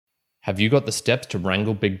Have you got the steps to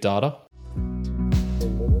wrangle big data?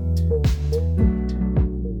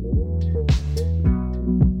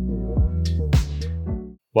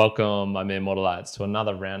 Welcome, my mere mortal lads, to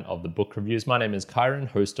another round of the book reviews. My name is Kyron,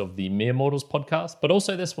 host of the Mere Mortals podcast, but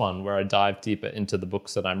also this one where I dive deeper into the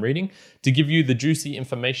books that I'm reading to give you the juicy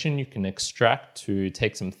information you can extract to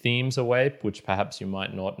take some themes away, which perhaps you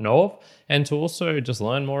might not know of, and to also just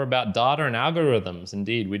learn more about data and algorithms.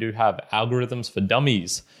 Indeed, we do have Algorithms for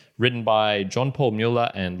Dummies, written by John Paul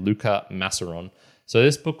Mueller and Luca Massaron. So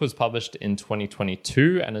this book was published in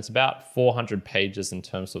 2022, and it's about 400 pages in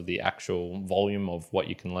terms of the actual volume of what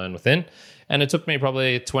you can learn within. And it took me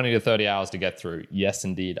probably 20 to 30 hours to get through. Yes,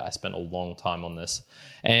 indeed, I spent a long time on this.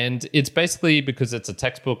 And it's basically because it's a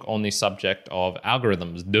textbook on the subject of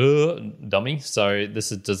algorithms. Dummy. So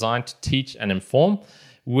this is designed to teach and inform,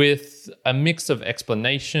 with a mix of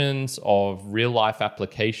explanations, of real-life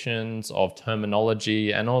applications, of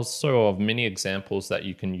terminology, and also of many examples that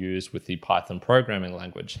you can use with the Python programming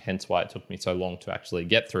language, hence why it took me so long to actually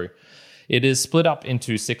get through. It is split up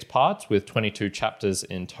into 6 parts with 22 chapters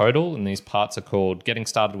in total, and these parts are called Getting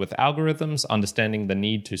Started with Algorithms, Understanding the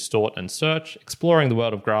Need to Sort and Search, Exploring the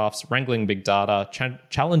World of Graphs, Wrangling Big Data,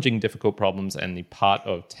 Challenging Difficult Problems, and the Part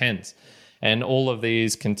of Tens. And all of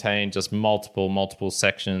these contain just multiple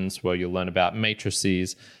sections where you'll learn about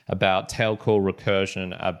matrices, about tail call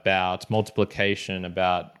recursion, about multiplication,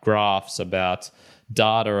 about graphs, about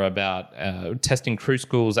data, about testing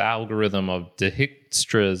Kruskal's algorithm of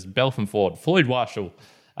Dijkstra's, Belfort, Floyd-Warshall,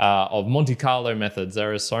 of Monte Carlo methods.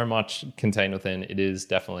 There is so much contained within. It is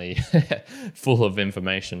definitely full of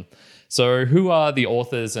information. So who are the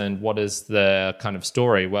authors and what is the kind of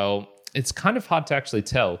story? Well, it's kind of hard to actually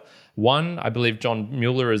tell. One, I believe John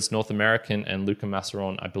Mueller is North American and Luca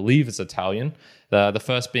Massaron, I believe, is Italian. The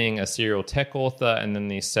first being a serial tech author, and then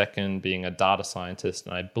the second being a data scientist.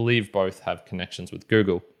 And I believe both have connections with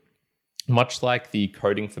Google. Much like the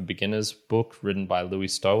Coding for Beginners book written by Louis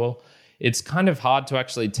Stowell, it's kind of hard to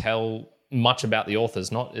actually tell much about the authors.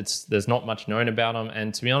 There's not much known about them.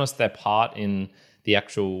 And to be honest, their part in the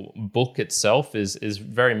actual book itself is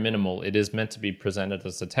very minimal. It is meant to be presented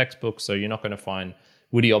as a textbook, so you're not going to find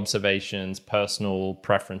witty observations, personal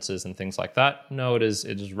preferences, and things like that. No, it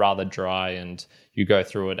is rather dry, and you go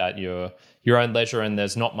through it at your own leisure, and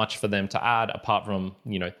there's not much for them to add apart from,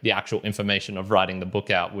 the actual information of writing the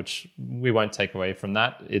book out, which we won't take away from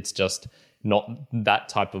that. It's just not that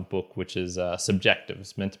type of book, which is subjective.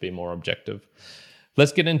 It's meant to be more objective.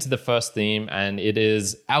 Let's get into the first theme, and it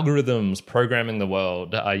is algorithms programming the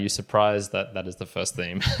world. Are you surprised that that is the first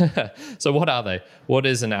theme? So what are they? What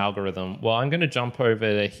is an algorithm? Well, I'm going to jump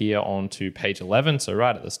over here onto page 11, so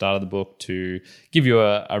right at the start of the book, to give you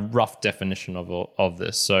a rough definition of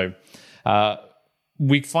this. So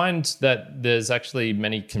we find that there's actually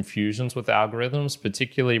many confusions with algorithms,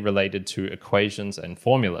 particularly related to equations and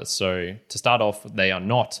formulas. So to start off, they are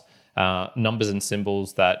not numbers and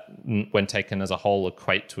symbols that, when taken as a whole,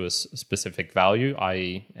 equate to a specific value,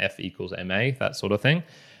 i.e. F equals MA, that sort of thing.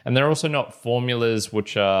 And they're also not formulas,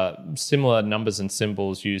 which are similar numbers and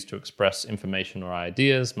symbols used to express information or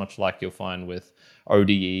ideas, much like you'll find with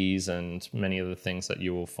ODEs and many of the things that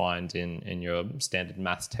you will find in your standard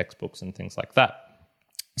maths textbooks and things like that.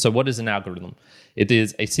 So what is an algorithm? It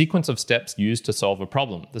is a sequence of steps used to solve a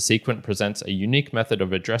problem. The sequence presents a unique method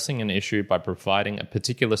of addressing an issue by providing a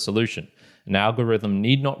particular solution. An algorithm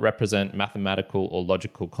need not represent mathematical or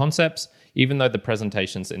logical concepts, even though the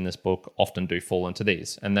presentations in this book often do fall into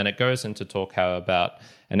these. And then it goes into talk how about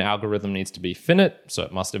an algorithm needs to be finite, so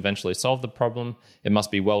it must eventually solve the problem. It must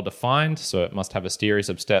be well defined, so it must have a series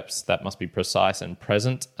of steps that must be precise and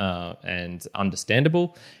present and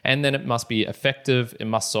understandable. And then it must be effective. It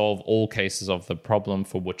must solve all cases of the problem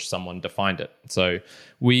for which someone defined it. So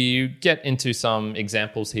we get into some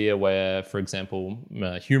examples here where, for example,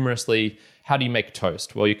 humorously, how do you make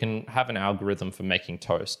toast? Well, you can have an algorithm for making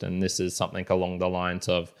toast, and this is something along the lines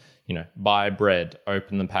of, buy bread,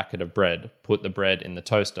 open the packet of bread, put the bread in the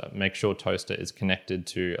toaster, make sure toaster is connected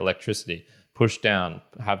to electricity, push down,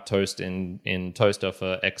 have toast in toaster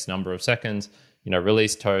for X number of seconds,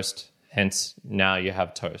 release toast, hence now you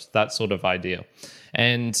have toast, that sort of idea.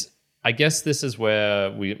 And I guess this is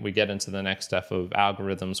where we get into the next step of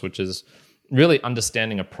algorithms, which is really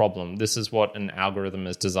understanding a problem. This is what an algorithm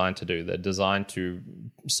is designed to do. They're designed to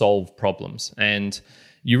solve problems. And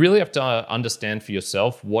you really have to understand for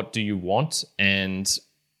yourself, what do you want? And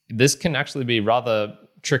this can actually be rather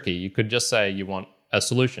tricky. You could just say you want a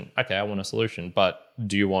solution. Okay, I want a solution, but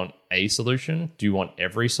do you want a solution? Do you want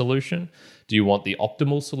every solution? Do you want the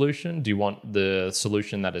optimal solution? Do you want the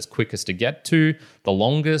solution that is quickest to get to, the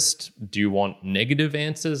longest? Do you want negative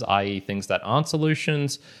answers, i.e. things that aren't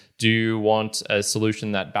solutions? Do you want a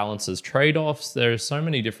solution that balances trade-offs? There are so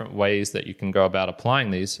many different ways that you can go about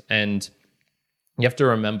applying these. And you have to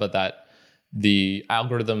remember that the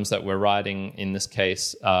algorithms that we're writing in this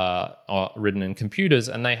case are written in computers,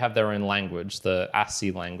 and they have their own language, the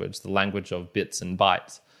ASCII language, the language of bits and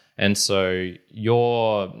bytes. And so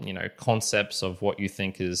your concepts of what you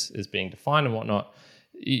think is being defined and whatnot,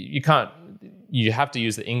 you have to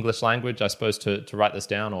use the English language, I suppose, to write this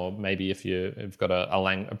down, or maybe if you've got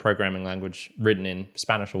a programming language written in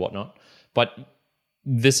Spanish or whatnot. But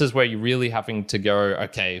this is where you're really having to go,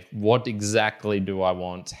 okay, what exactly do I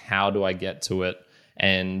want? How do I get to it?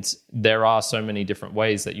 And there are so many different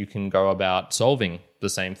ways that you can go about solving the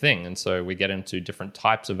same thing. And so we get into different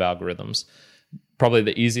types of algorithms. Probably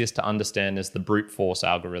the easiest to understand is the brute force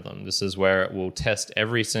algorithm. This is where it will test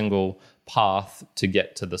every single path to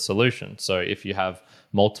get to the solution. So if you have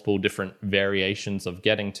multiple different variations of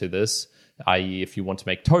getting to this, i.e. if you want to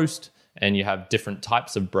make toast, and you have different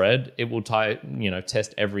types of bread, it will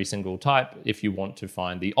test every single type if you want to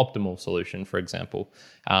find the optimal solution, for example.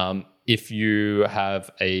 If you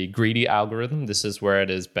have a greedy algorithm, this is where it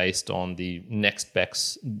is based on the next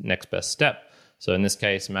best step. So in this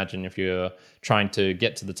case, imagine if you're trying to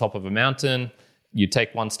get to the top of a mountain, you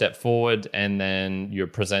take one step forward and then you're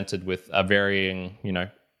presented with a varying,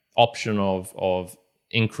 option of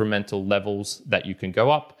incremental levels that you can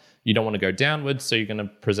go up. You don't want to go downwards, so you're going to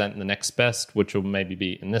present the next best, which will maybe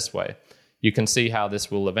be in this way. You can see how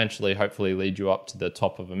this will eventually, hopefully, lead you up to the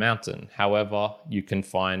top of a mountain. However, you can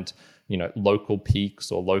find, local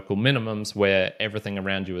peaks or local minimums where everything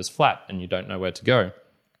around you is flat and you don't know where to go.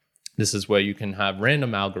 This is where you can have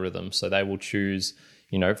random algorithms. So they will choose,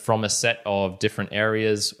 from a set of different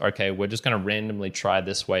areas. Okay, we're just going to randomly try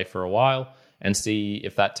this way for a while and see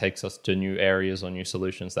if that takes us to new areas or new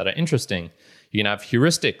solutions that are interesting. You can have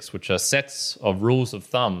heuristics, which are sets of rules of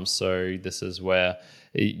thumb. So this is where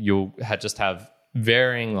you'll just have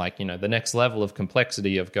varying, the next level of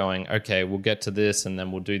complexity of going, okay, we'll get to this and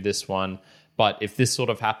then we'll do this one. But if this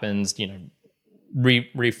sort of happens,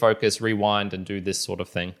 refocus, rewind, and do this sort of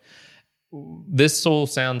thing. This all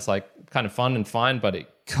sounds like kind of fun and fine, but it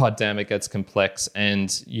gets complex.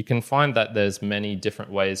 And you can find that there's many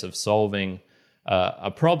different ways of solving a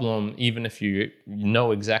problem, even if you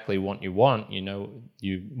know exactly what you want,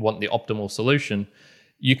 you want the optimal solution,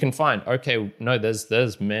 you can find, okay, no,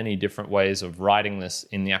 there's many different ways of writing this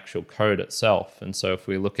in the actual code itself. And so if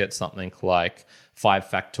we look at something like 5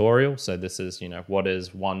 factorial, so this is, what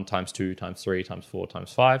is 1 times 2 times 3 times 4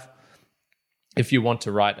 times 5. If you want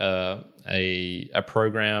to write a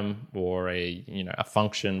program or a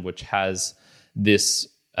function which has this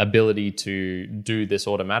ability to do this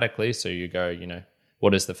automatically. So you go,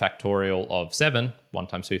 what is the factorial of 7? 1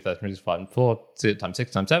 times 2 times 5 and 4 times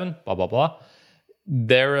 6 times 7, blah, blah, blah.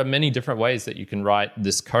 There are many different ways that you can write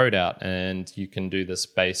this code out, and you can do this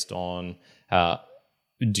based on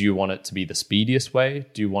do you want it to be the speediest way?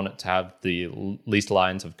 Do you want it to have the least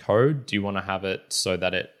lines of code? Do you want to have it so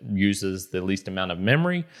that it uses the least amount of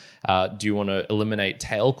memory? Do you want to eliminate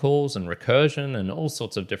tail calls and recursion and all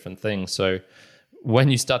sorts of different things? So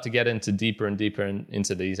when you start to get into deeper and deeper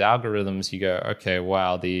into these algorithms, you go, okay,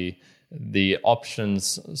 wow, the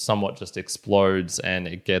options somewhat just explodes and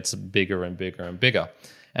it gets bigger and bigger and bigger.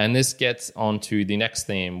 And this gets onto the next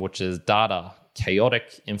theme, which is data,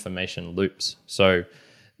 chaotic information loops. So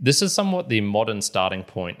this is somewhat the modern starting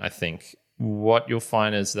point, I think. What you'll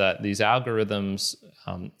find is that these algorithms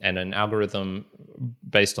and an algorithm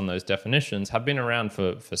based on those definitions have been around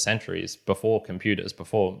for centuries, before computers,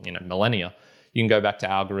 before millennia. You can go back to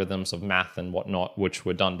algorithms of math and whatnot, which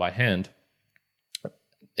were done by hand.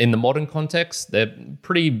 In the modern context, they're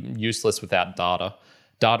pretty useless without data.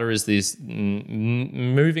 Data is this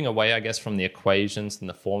moving away, I guess, from the equations and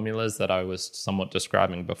the formulas that I was somewhat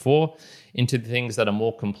describing before into things that are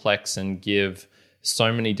more complex and give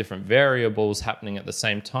so many different variables happening at the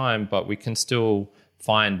same time, but we can still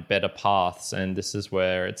find better paths. And this is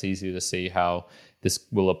where it's easy to see how this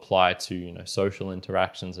will apply to social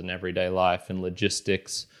interactions in everyday life and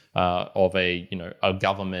logistics of a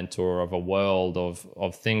government or of a world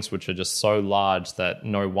of things which are just so large that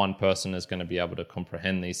no one person is going to be able to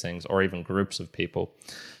comprehend these things, or even groups of people.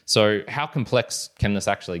 So how complex can this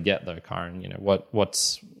actually get, though,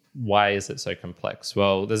 Kyron? Why is it so complex?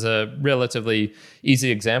 Well, there's a relatively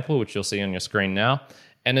easy example which you'll see on your screen now,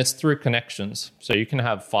 And it's through connections. So you can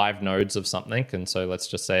have 5 nodes of something. And so let's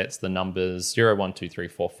just say it's the numbers 0, 1, 2, 3,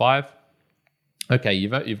 4, 5. Okay,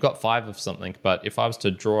 you've got 5 of something, but if I was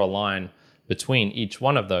to draw a line between each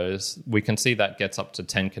one of those, we can see that gets up to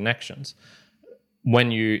 10 connections.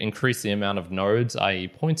 When you increase the amount of nodes, i.e.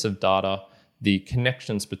 points of data, the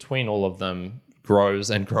connections between all of them grows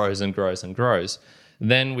and grows and grows and grows.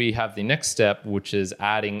 Then we have the next step, which is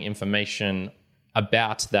adding information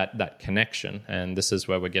about that connection. And this is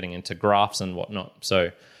where we're getting into graphs and whatnot.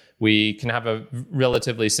 So we can have a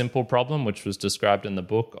relatively simple problem, which was described in the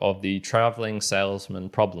book, of the traveling salesman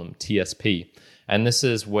problem, TSP. And this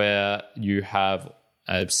is where you have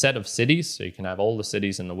a set of cities, so you can have all the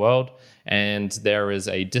cities in the world, and there is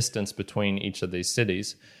a distance between each of these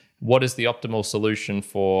cities. What is the optimal solution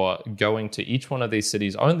for going to each one of these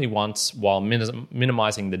cities only once while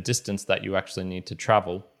minimizing the distance that you actually need to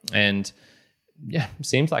travel? And yeah,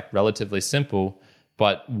 seems like relatively simple.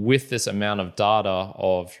 But with this amount of data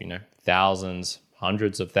of, thousands,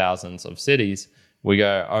 hundreds of thousands of cities, we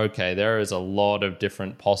go, okay, there is a lot of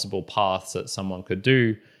different possible paths that someone could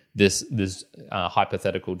do this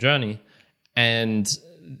hypothetical journey. And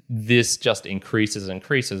this just increases and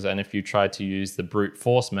increases. And if you try to use the brute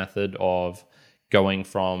force method of going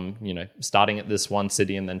from, starting at this one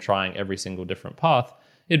city and then trying every single different path,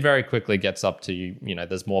 it very quickly gets up to,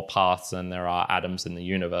 there's more paths than there are atoms in the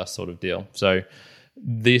universe sort of deal. So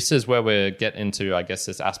this is where we get into, I guess,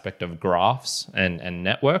 this aspect of graphs and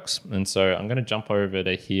networks. And so I'm going to jump over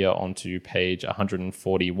to here onto page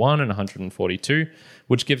 141 and 142,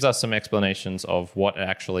 which gives us some explanations of what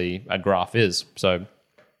actually a graph is. So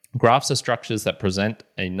graphs are structures that present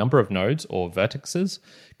a number of nodes or vertices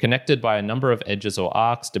connected by a number of edges or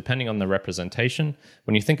arcs, depending on the representation.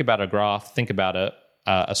 When you think about a graph, think about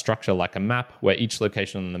a structure like a map, where each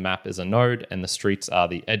location on the map is a node and the streets are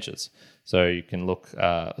the edges. So you can look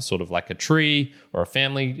sort of like a tree or a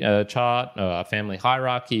family chart, or a family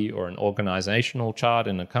hierarchy, or an organizational chart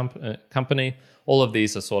in a company. All of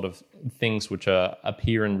these are sort of things which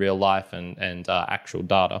appear in real life and actual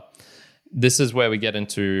data. This is where we get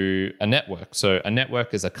into a network. So a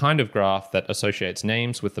network is a kind of graph that associates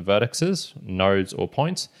names with the vertices, nodes or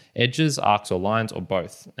points, edges, arcs or lines, or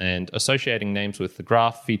both. And associating names with the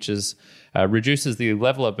graph features reduces the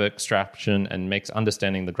level of abstraction and makes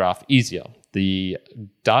understanding the graph easier. The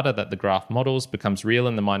data that the graph models becomes real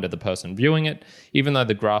in the mind of the person viewing it, even though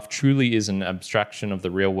the graph truly is an abstraction of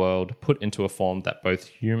the real world put into a form that both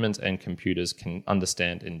humans and computers can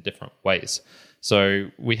understand in different ways. So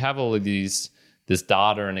we have all of this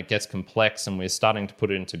data, and it gets complex, and we're starting to put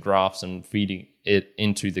it into graphs and feeding it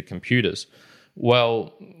into the computers.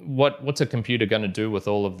 Well, what's a computer going to do with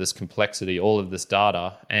all of this complexity, all of this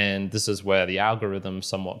data? And this is where the algorithms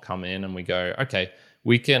somewhat come in, and we go, okay,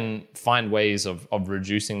 we can find ways of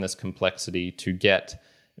reducing this complexity to get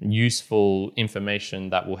useful information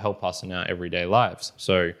that will help us in our everyday lives.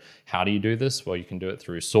 So how do you do this? Well, you can do it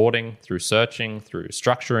through sorting, through searching, through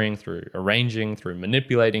structuring, through arranging, through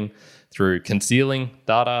manipulating, through concealing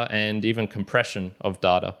data, and even compression of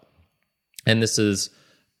data. And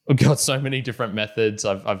we've got so many different methods.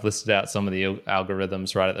 I've listed out some of the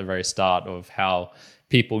algorithms right at the very start of how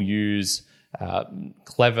people use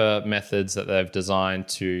clever methods that they've designed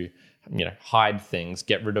to hide things,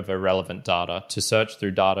 get rid of irrelevant data, to search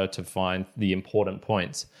through data to find the important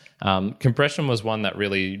points. Compression was one that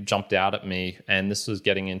really jumped out at me, and this was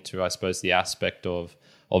getting into, I suppose, the aspect of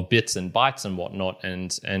bits and bytes and whatnot,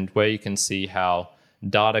 and where you can see how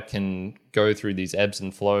data can go through these ebbs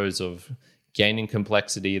and flows of gaining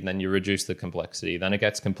complexity, and then you reduce the complexity. Then it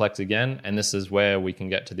gets complex again, and this is where we can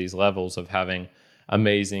get to these levels of having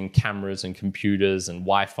amazing cameras and computers and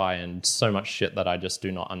Wi-Fi and so much shit that I just do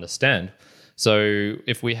not understand. So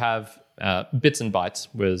if we have bits and bytes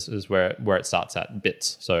is where it starts at,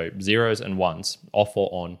 bits. So zeros and ones, off or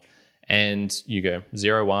on. And you go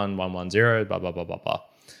 0, 1, 1, 1, 0, blah, blah, blah, blah, blah.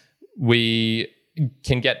 We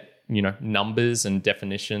can get numbers and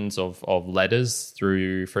definitions of letters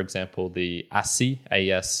through, for example, the ASCII,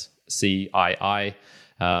 ASCII,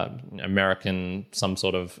 American, some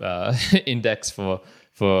sort of index for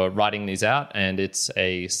writing these out. And it's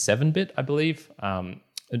a 7-bit, I believe, a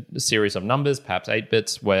series of numbers, perhaps 8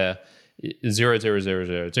 bits, where 0, 0, 0,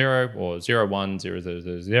 0, 0 or 0, 1, 0, 0,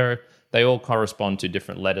 0, 0, they all correspond to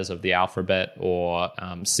different letters of the alphabet, or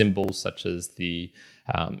symbols such as the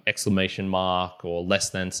exclamation mark or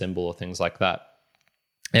less than symbol or things like that.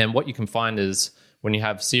 And what you can find is, when you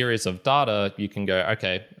have series of data, you can go,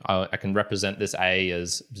 okay, I can represent this A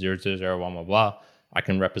as 0, 0, 0, 1, blah, blah. I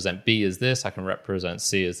can represent B as this. I can represent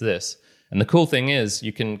C as this. And the cool thing is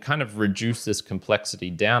you can kind of reduce this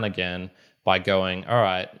complexity down again by going, all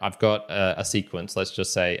right, I've got a sequence. Let's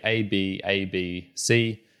just say A, B, A, B,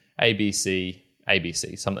 C, A, B, C, A, B,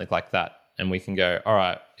 C, something like that. And we can go, all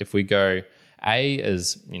right, if we go A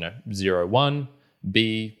as, 0, 1,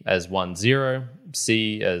 B as 1, 0,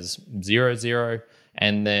 C as 0, 0,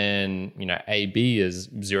 and then, AB is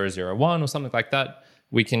 0, 0, 1 or something like that.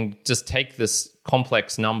 We can just take this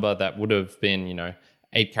complex number that would have been,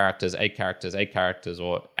 8 characters, 8 characters, 8 characters,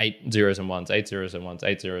 or 8 zeros and ones, 8 zeros and ones,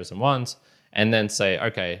 8 zeros and ones, and then say,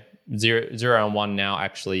 okay, 0 and 1 now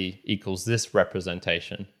actually equals this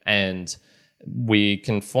representation. And we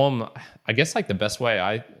can form, I guess like the best way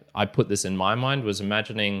I put this in my mind was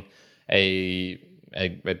imagining a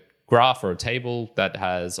graph or a table that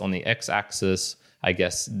has on the x-axis, I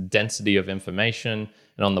guess, density of information,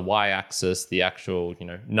 and on the y-axis, the actual,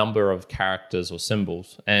 number of characters or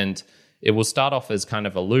symbols. And it will start off as kind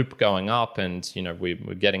of a loop going up, and, we're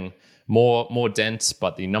getting more dense,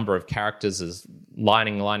 but the number of characters is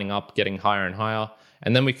lining up, getting higher and higher.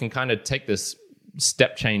 And then we can kind of take this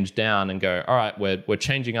step change down and go, all right, we're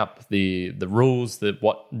changing up the rules,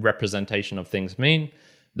 what representation of things mean.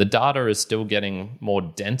 The data is still getting more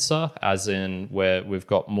denser, as in where we've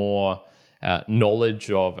got more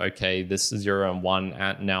knowledge of, okay, this 0 and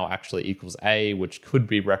 1 now actually equals A, which could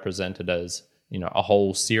be represented as, a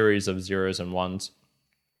whole series of zeros and ones.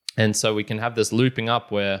 And so we can have this looping up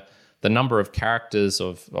where the number of characters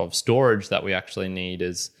of storage that we actually need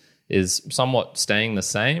is somewhat staying the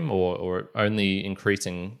same or only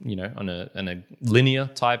increasing, on a linear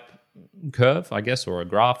type curve, I guess, or a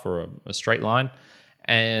graph or a straight line.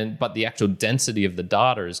 But the actual density of the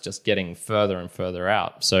data is just getting further and further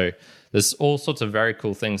out. So there's all sorts of very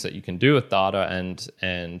cool things that you can do with data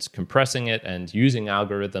and compressing it and using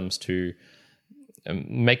algorithms to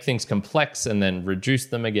make things complex and then reduce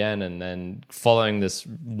them again, and then following this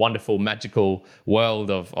wonderful magical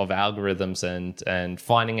world of algorithms and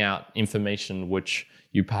finding out information which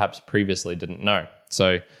you perhaps previously didn't know.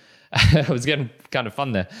 So it was getting kind of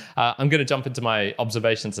fun there. I'm going to jump into my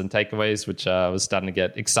observations and takeaways, which I was starting to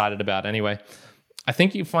get excited about anyway. I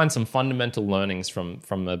think you find some fundamental learnings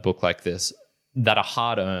from a book like this that are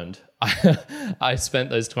hard-earned. I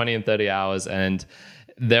spent those 20 and 30 hours, and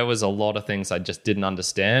there was a lot of things I just didn't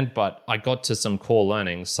understand, but I got to some core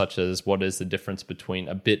learnings, such as what is the difference between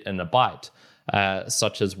a bit and a byte,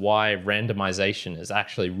 such as why randomization is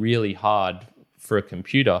actually really hard for a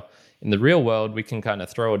computer. In the real world, we can kind of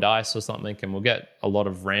throw a dice or something and we'll get a lot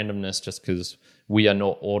of randomness just because we are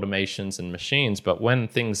not automations and machines. But when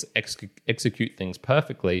things execute things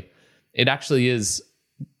perfectly, it actually is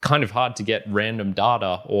kind of hard to get random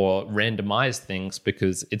data or randomize things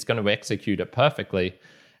because it's going to execute it perfectly.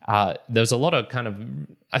 There's a lot of kind of,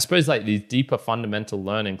 I suppose, like these deeper fundamental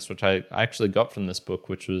learnings, which I actually got from this book,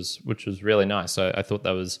 which was really nice. So I thought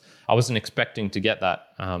I wasn't expecting to get that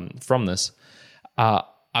from this.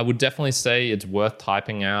 I would definitely say it's worth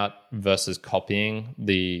typing out versus copying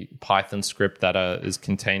the Python script that is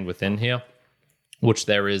contained within here, which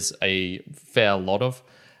there is a fair lot of.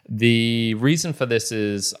 The reason for this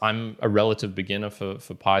is I'm a relative beginner for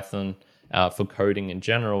Python, for coding in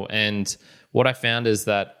general. And what I found is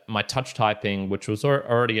that my touch typing, which was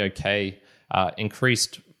already okay,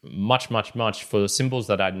 increased much for symbols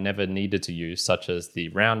that I'd never needed to use, such as the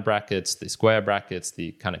round brackets, the square brackets,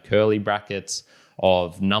 the kind of curly brackets,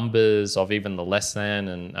 of numbers, of even the less than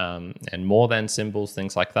and more than symbols,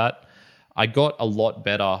 things like that. I got a lot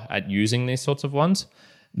better at using these sorts of ones.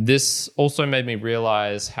 This also made me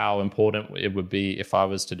realize how important it would be if I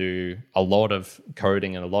was to do a lot of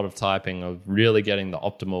coding and a lot of typing, of really getting the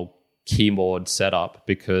optimal keyboard setup,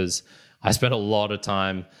 because I spent a lot of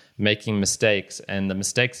time making mistakes, and the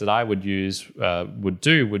mistakes that I would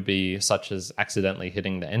would be such as accidentally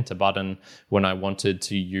hitting the enter button when I wanted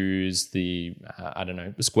to use the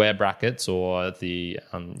square brackets or the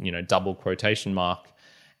double quotation mark,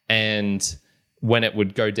 and when it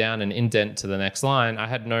would go down and indent to the next line, I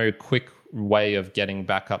had no quick way of getting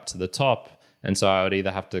back up to the top, and so I would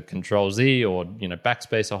either have to Control Z or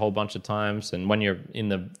backspace a whole bunch of times, and when you're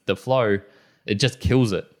in the flow, it just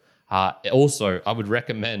kills it. Also, I would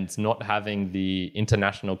recommend not having the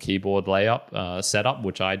international keyboard layout set up,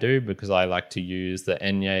 which I do because I like to use the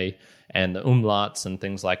enye and the umlauts and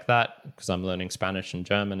things like that because I'm learning Spanish and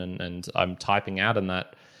German and I'm typing out in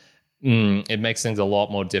that. It makes things a lot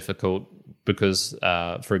more difficult because,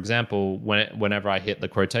 for example, whenever I hit the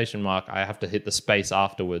quotation mark, I have to hit the space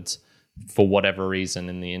afterwards for whatever reason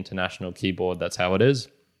in the international keyboard. That's how it is.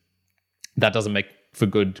 That doesn't make for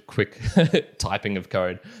good, quick typing of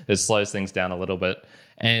code. It slows things down a little bit.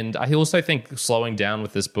 And I also think slowing down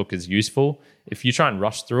with this book is useful. If you try and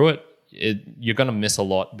rush through it, you're going to miss a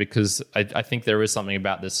lot, because I think there is something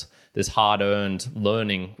about this hard-earned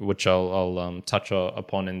learning, which I'll touch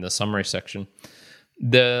upon in the summary section.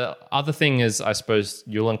 The other thing is, I suppose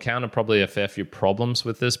you'll encounter probably a fair few problems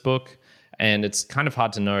with this book, and it's kind of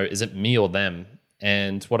hard to know, is it me or them?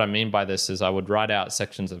 And what I mean by this is I would write out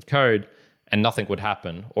sections of code and nothing would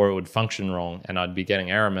happen, or it would function wrong and I'd be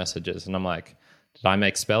getting error messages. And I'm like, did I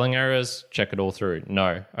make spelling errors? Check it all through.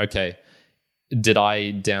 No. Okay. Did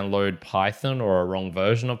I download Python or a wrong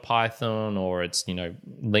version of Python, or it's,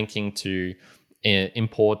 linking to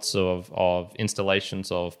imports of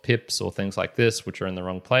installations of pips or things like this, which are in the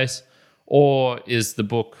wrong place? Or is the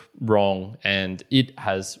book wrong and it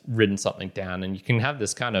has written something down? And you can have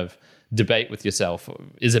this kind of debate with yourself.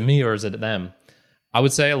 Is it me or is it them? I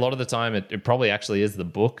would say a lot of the time it probably actually is the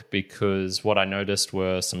book, because what I noticed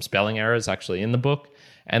were some spelling errors actually in the book.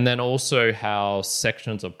 And then also how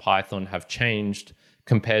sections of Python have changed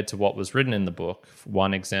compared to what was written in the book.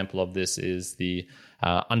 One example of this is the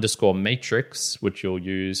underscore matrix, which you'll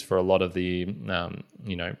use for a lot of the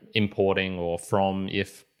importing or from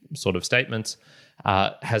if sort of statements,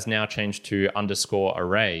 has now changed to underscore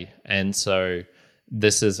array. And so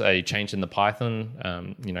this is a change in the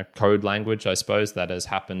Python code language, I suppose, that has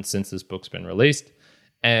happened since this book's been released.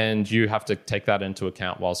 And you have to take that into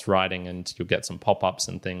account whilst writing, and you'll get some pop-ups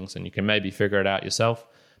and things, and you can maybe figure it out yourself.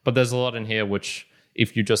 But there's a lot in here which,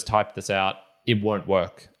 if you just type this out, it won't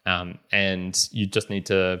work. And you just need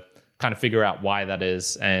to kind of figure out why that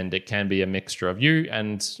is. And it can be a mixture of you,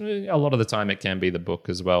 and a lot of the time it can be the book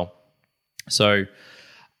as well. So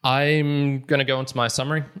I'm going to go into my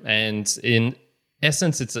summary. And in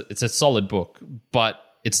essence, it's a solid book, but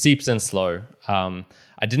it steeps in slow.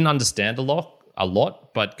 I didn't understand a lot,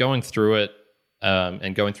 but going through it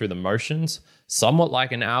and going through the motions, somewhat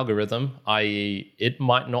like an algorithm, i.e. it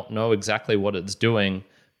might not know exactly what it's doing,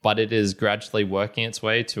 but it is gradually working its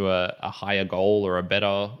way to a higher goal or a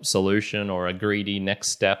better solution or a greedy next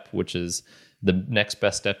step, which is the next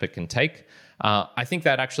best step it can take. I think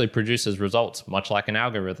that actually produces results, much like an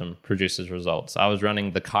algorithm produces results. I was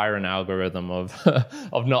running the Chiron algorithm of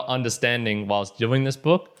of not understanding whilst doing this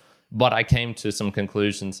book, but I came to some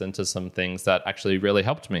conclusions and to some things that actually really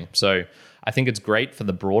helped me. So I think it's great for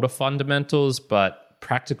the broader fundamentals, but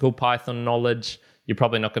practical Python knowledge, you're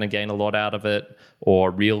probably not going to gain a lot out of it,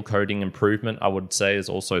 or real coding improvement, I would say, is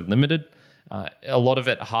also limited. A lot of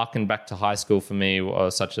it harkened back to high school for me,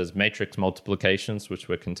 such as matrix multiplications, which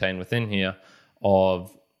were contained within here,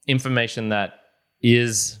 of information that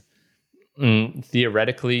is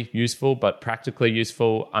theoretically useful, but practically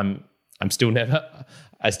useful.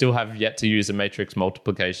 I still have yet to use a matrix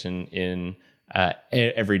multiplication in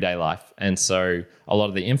everyday life. And so a lot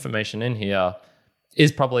of the information in here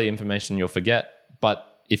is probably information you'll forget.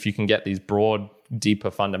 But if you can get these broad,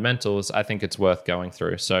 deeper fundamentals, I think it's worth going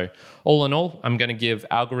through. So all in all, I'm going to give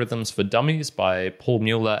Algorithms for Dummies by Paul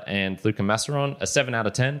Mueller and Luca Massaron a 7 out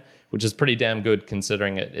of 10, which is pretty damn good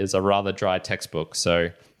considering it is a rather dry textbook. So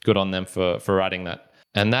good on them for writing that.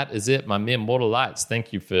 And that is it, my mere mortal lights.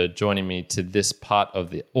 Thank you for joining me to this part of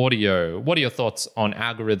the audio. What are your thoughts on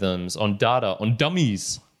algorithms, on data, on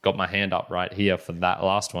dummies? Got my hand up right here for that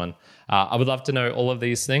last one. I would love to know all of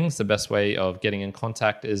these things. The best way of getting in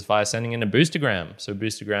contact is via sending in a boostergram. So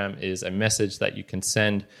boostergram is a message that you can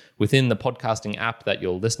send within the podcasting app that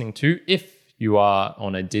you're listening to, if you are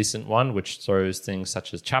on a decent one, which throws things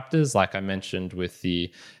such as chapters, like I mentioned with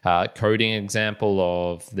the coding example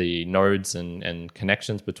of the nodes and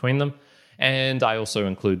connections between them. And I also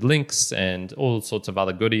include links and all sorts of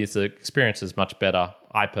other goodies. The experience is much better,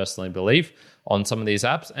 I personally believe, on some of these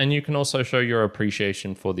apps. And you can also show your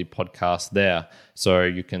appreciation for the podcast there. So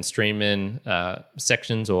you can stream in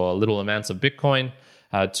sections or little amounts of Bitcoin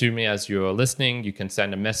to me as you're listening. You can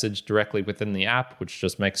send a message directly within the app, which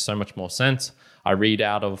just makes so much more sense. I read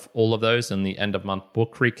out of all of those in the end of month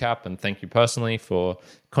book recap, and thank you personally for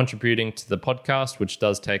contributing to the podcast, which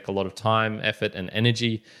does take a lot of time, effort, and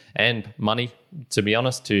energy and money, to be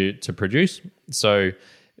honest, to produce. So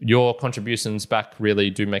your contributions back really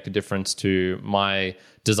do make a difference to my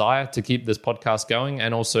desire to keep this podcast going,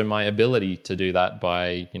 and also my ability to do that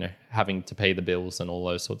by, having to pay the bills and all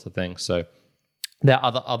those sorts of things. So there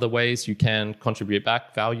are other ways you can contribute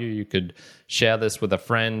back value. You could share this with a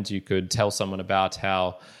friend. You could tell someone about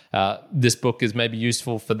how this book is maybe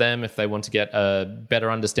useful for them if they want to get a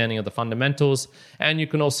better understanding of the fundamentals. And you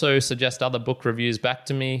can also suggest other book reviews back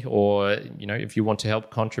to me, or if you want to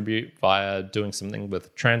help contribute via doing something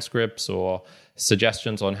with transcripts or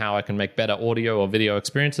suggestions on how I can make better audio or video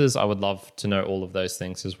experiences, I would love to know all of those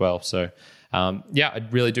things as well. So I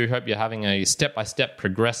really do hope you're having a step-by-step,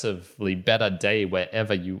 progressively better day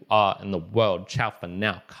wherever you are in the world. Ciao for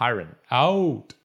now. Kyron out.